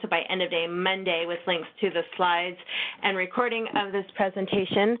 business days, so by end of day Monday, with links to the slides and recording of this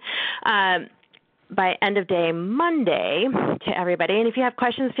presentation. By end of day Monday to everybody. And if you have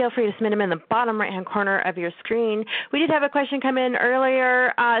questions, feel free to submit them in the bottom right-hand corner of your screen. We did have a question come in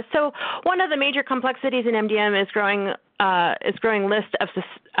earlier. So one of the major complexities in MDM is growing list of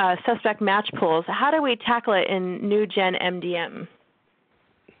suspect match pools. How do we tackle it in new gen MDM?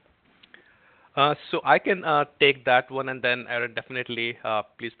 So I can take that one, and then Aaron, definitely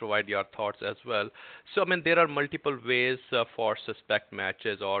please provide your thoughts as well. So I mean, there are multiple ways for suspect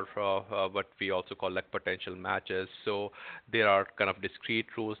matches, or what we also call like potential matches. So there are kind of discrete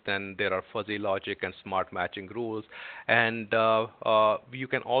rules, then there are fuzzy logic and smart matching rules, and you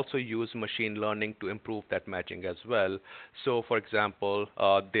can also use machine learning to improve that matching as well. So for example,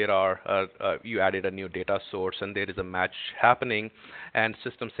 there are you added a new data source and there is a match happening, and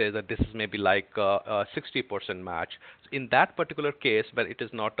system says that this is maybe like a 60% match. In that particular case, where it is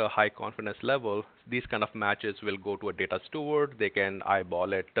not a high confidence level, these kind of matches will go to a data steward. They can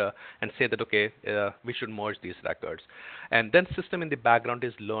eyeball it and say that, okay, we should merge these records. And then system in the background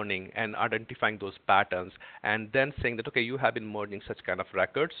is learning and identifying those patterns, and then saying that, okay, you have been merging such kind of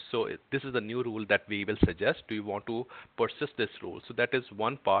records, so this is a new rule that we will suggest. Do you want to persist this rule? So that is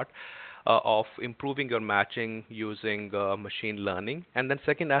one part of improving your matching using machine learning. And then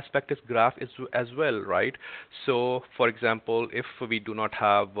second aspect is graph as well, right? So for example, if we do not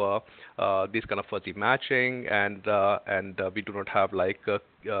have this kind of fuzzy matching and we do not have like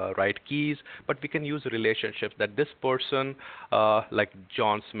right keys, but we can use relationships that this person, like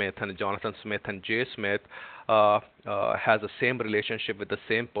John Smith and Jonathan Smith and Jay Smith, has the same relationship with the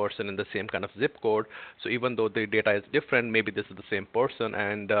same person in the same kind of zip code. So even though the data is different, maybe this is the same person,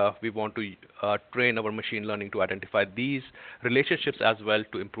 and we want to train our machine learning to identify these relationships as well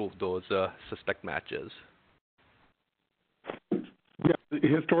to improve those suspect matches. Yeah,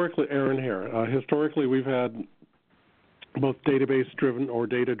 historically, Aaron here. Historically, we've had both database-driven or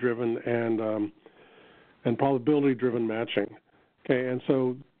data-driven and probability-driven matching. Okay, and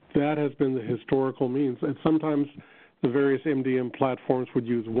so that has been the historical means. And sometimes the various MDM platforms would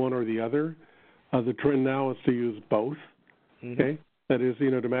use one or the other. The trend now is to use both. Okay, that is,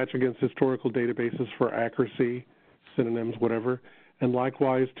 to match against historical databases for accuracy, synonyms, whatever, and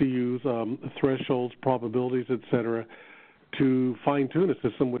likewise to use thresholds, probabilities, et cetera, to fine-tune a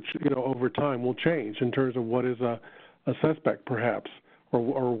system which, over time will change in terms of what is a suspect, perhaps,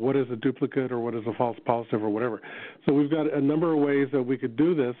 or what is a duplicate, or what is a false positive, or whatever. So we've got a number of ways that we could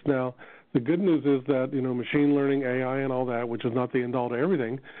do this. Now, the good news is that, machine learning, AI, and all that, which is not the end-all to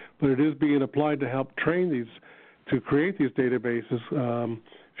everything, but it is being applied to help train these, to create these databases,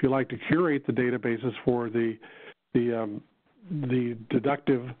 if you like, to curate the databases for the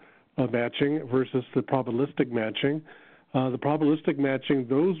deductive matching versus the probabilistic matching. The probabilistic matching,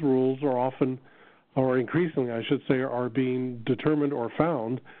 those rules are often, or increasingly, I should say, are being determined or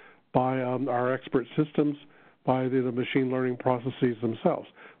found by our expert systems, by the machine learning processes themselves.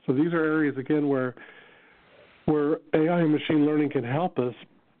 So these are areas, again, where AI and machine learning can help us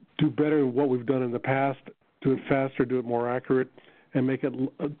do better than what we've done in the past, do it faster, do it more accurate, and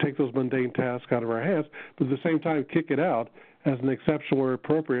take those mundane tasks out of our hands, but at the same time kick it out as an exception where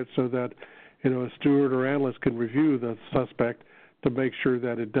appropriate so that, a steward or analyst can review the suspect to make sure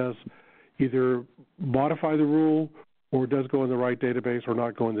that it does either modify the rule or does go in the right database or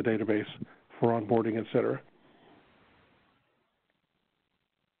not go in the database for onboarding, et cetera.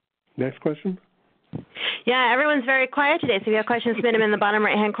 Next question. Yeah, everyone's very quiet today, so if you have questions, submit them in the bottom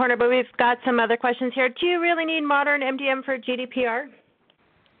right-hand corner, but we've got some other questions here. Do you really need modern MDM for GDPR?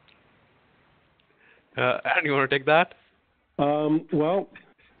 Aaron, you want to take that? Well,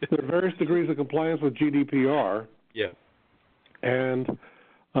 there are various degrees of compliance with GDPR. Yeah. And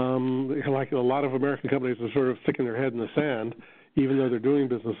like a lot of American companies are sort of sticking their head in the sand, even though they're doing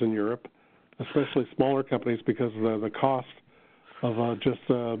business in Europe, especially smaller companies, because of the cost of just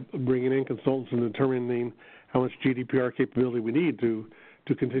bringing in consultants and determining how much GDPR capability we need to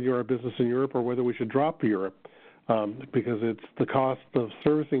continue our business in Europe, or whether we should drop Europe, because it's the cost of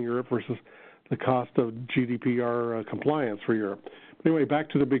servicing Europe versus the cost of GDPR compliance for Europe. But anyway, back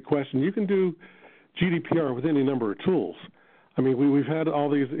to the big question. You can do GDPR with any number of tools. I mean, we've had all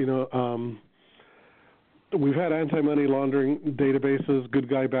these, we've had anti-money laundering databases, good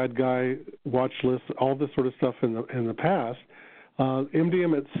guy, bad guy, watch lists, all this sort of stuff in the past.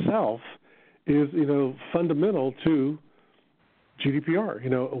 MDM itself is, fundamental to GDPR.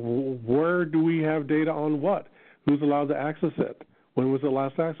 Where do we have data on what? Who's allowed to access it? When was it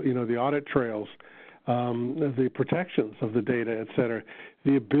last accessed? The audit trails, the protections of the data, et cetera.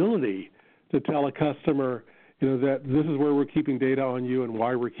 The ability to tell a customer, that this is where we're keeping data on you and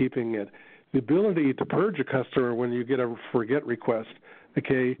why we're keeping it. The ability to purge a customer when you get a forget request,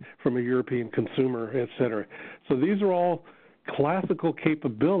 okay, from a European consumer, et cetera. So these are all classical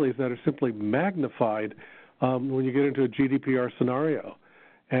capabilities that are simply magnified when you get into a GDPR scenario.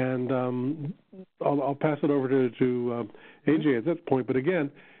 And I'll pass it over to AJ at this point. But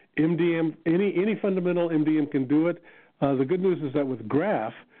again, MDM, any fundamental MDM can do it. The good news is that with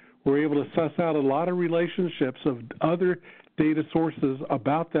Graph, we're able to suss out a lot of relationships of other data sources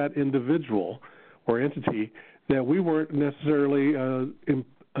about that individual or entity that we weren't necessarily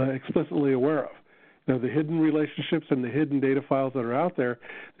explicitly aware of. The hidden relationships and the hidden data files that are out there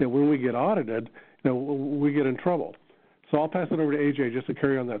that when we get audited, we get in trouble. So I'll pass it over to AJ just to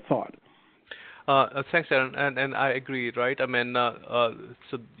carry on that thought. Thanks, Aaron, and I agree, right? I mean,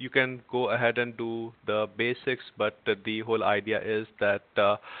 so you can go ahead and do the basics, but the whole idea is that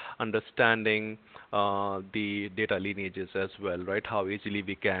understanding the data lineages as well, right? How easily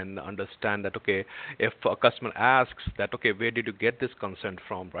we can understand that, okay, if a customer asks that, okay, where did you get this consent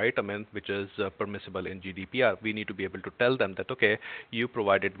from, right? I mean, which is permissible in GDPR, we need to be able to tell them that, okay, you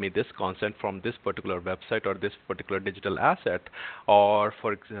provided me this consent from this particular website or this particular digital asset, or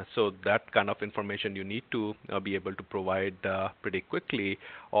for example, so that kind of information you need to be able to provide pretty quickly.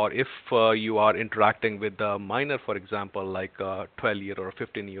 Or if you are interacting with a minor, for example, like a 12-year or a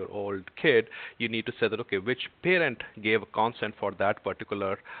 15-year-old kid, you need to say that, okay, which parent gave consent for that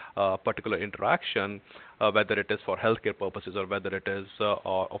particular interaction, whether it is for healthcare purposes or whether it is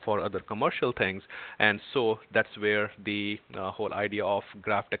or for other commercial things. And so that's where the whole idea of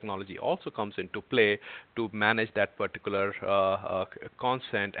graph technology also comes into play to manage that particular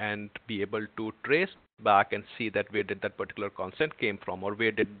consent and be able to trace back and see that where did that particular consent came from, or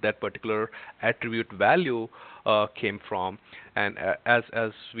where did that particular attribute value came from. And as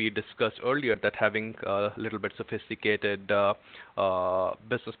we discussed earlier, that having a little bit sophisticated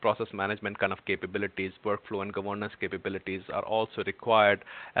business process management kind of capabilities, workflow and governance capabilities are also required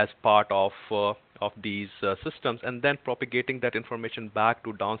as part of these systems, and then propagating that information back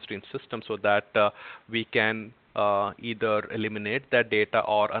to downstream systems so that we can either eliminate that data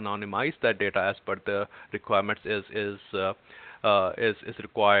or anonymize that data as per the requirements is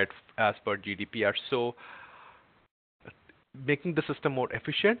required as per GDPR. So making the system more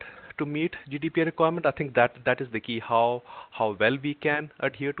efficient to meet GDPR requirement, I think that is the key, how well we can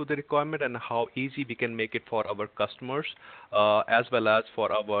adhere to the requirement and how easy we can make it for our customers as well as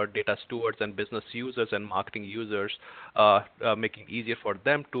for our data stewards and business users and marketing users, making it easier for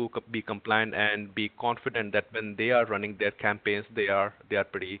them to be compliant and be confident that when they are running their campaigns, they are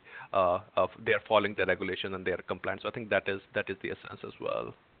pretty they are following the regulation and they are compliant. So I think that is the essence as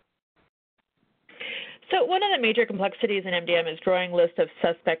well. So one of the major complexities in MDM is growing list of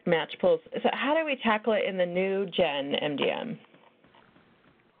suspect match pools. So how do we tackle it in the new gen MDM?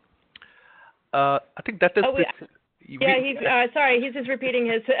 I think that is. He's just repeating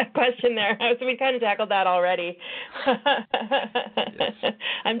his question there. So we kind of tackled that already. Yes.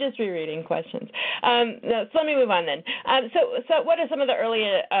 I'm just rereading questions. So let me move on then. So what are some of the early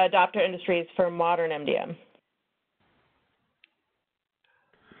adopter industries for modern MDM?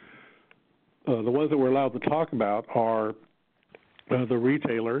 The ones that we're allowed to talk about are the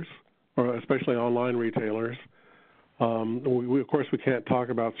retailers, or especially online retailers. Of course, we can't talk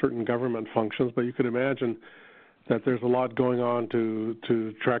about certain government functions, but you could imagine that there's a lot going on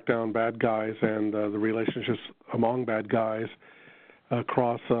to track down bad guys and the relationships among bad guys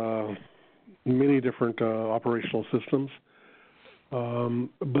across many different operational systems.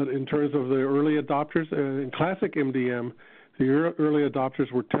 But in terms of the early adopters, in classic MDM, the early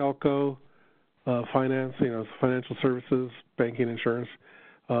adopters were telco, finance, financial services, banking, insurance,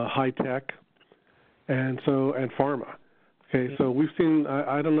 high tech, and pharma. Okay, so we've seen.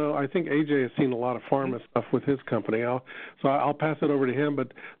 I don't know. I think AJ has seen a lot of pharma stuff with his company. I'll pass it over to him.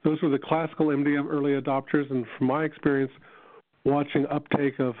 But those were the classical MDM early adopters, and from my experience, watching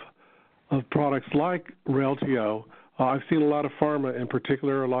uptake of products like Reltio, I've seen a lot of pharma, in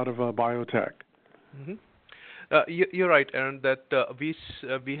particular, a lot of biotech. Mm-hmm. You're right, Aaron, that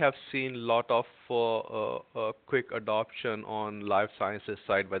we have seen a lot of quick adoption on life sciences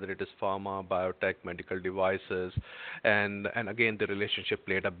side, whether it is pharma, biotech, medical devices, and again, the relationship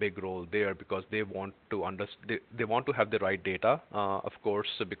played a big role there because they want to they want to have the right data, of course,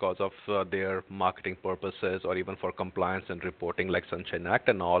 because of their marketing purposes or even for compliance and reporting like Sunshine Act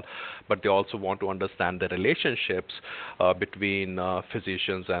and all, but they also want to understand the relationships between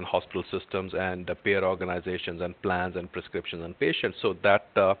physicians and hospital systems and payer organizations and plans and prescriptions and patients. So that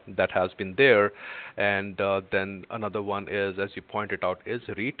has been there. And then another one is, as you pointed out, is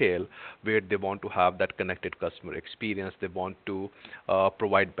retail, where they want to have that connected customer experience. They want to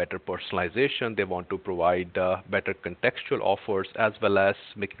provide better personalization. They want to provide better contextual offers, as well as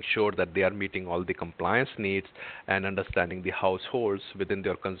making sure that they are meeting all the compliance needs and understanding the households within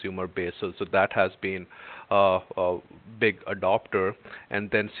their consumer base. So that has been a big adopter. And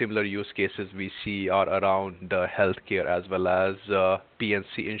then similar use cases we see are around healthcare as well as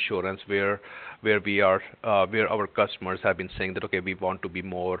PNC insurance, where our customers have been saying that, okay, we want to be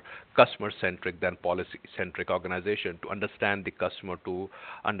more customer-centric than policy-centric organization, to understand the customer, to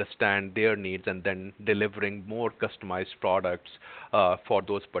understand their needs, and then delivering more customized products for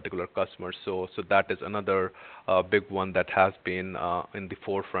those particular customers. So that is another big one that has been in the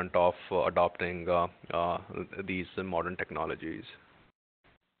forefront of adopting these modern technologies.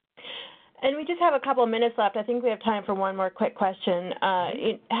 And we just have a couple of minutes left. I think we have time for one more quick question.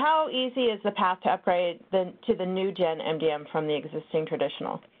 How easy is the path to upgrade to the new gen MDM from the existing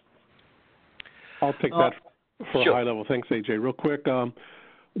traditional? I'll take that for sure. a high level. Thanks, AJ. Real quick,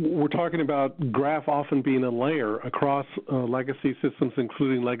 we're talking about graph often being a layer across legacy systems,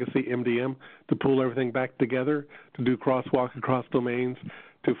 including legacy MDM, to pull everything back together, to do crosswalk across domains,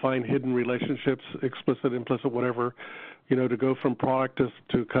 to find hidden relationships, explicit, implicit, whatever, to go from product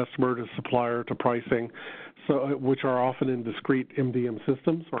to customer to supplier to pricing, so which are often in discrete MDM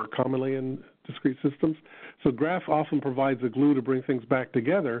systems or commonly in discrete systems. So graph often provides a glue to bring things back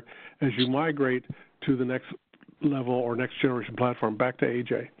together as you migrate to the next level or next generation platform. Back to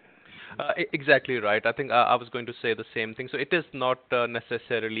AJ. Exactly right. I think I was going to say the same thing. So it is not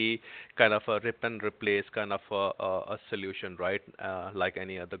necessarily kind of a rip and replace kind of a solution, right? Like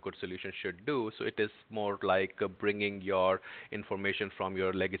any other good solution should do. So it is more like bringing your information from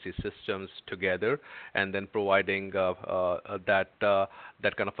your legacy systems together and then providing that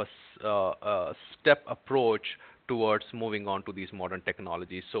kind of step approach towards moving on to these modern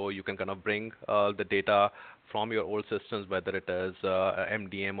technologies. So you can kind of bring the data from your old systems, whether it is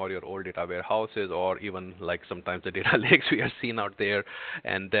MDM or your old data warehouses, or even like sometimes the data lakes we are seeing out there,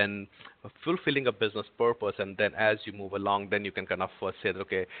 and then fulfilling a business purpose. And then as you move along, then you can kind of say that,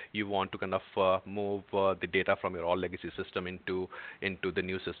 okay, you want to kind of move the data from your old legacy system into the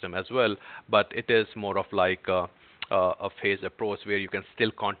new system as well. But it is more of like a phased approach where you can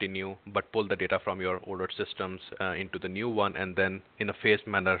still continue but pull the data from your older systems into the new one, and then in a phased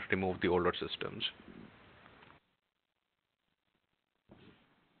manner remove the older systems.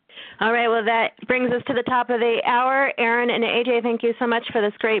 All right, well, that brings us to the top of the hour. Aaron and AJ, thank you so much for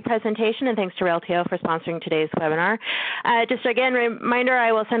this great presentation, and thanks to Reltio for sponsoring today's webinar. Just again, reminder,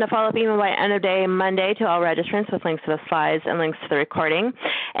 I will send a follow-up email by end of day Monday to all registrants with links to the slides and links to the recording.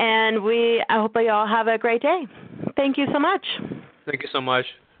 And I hope you all have a great day. Thank you so much. Thank you so much.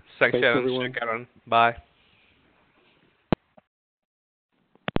 Thanks, Sharon. everyone. Karen. Bye.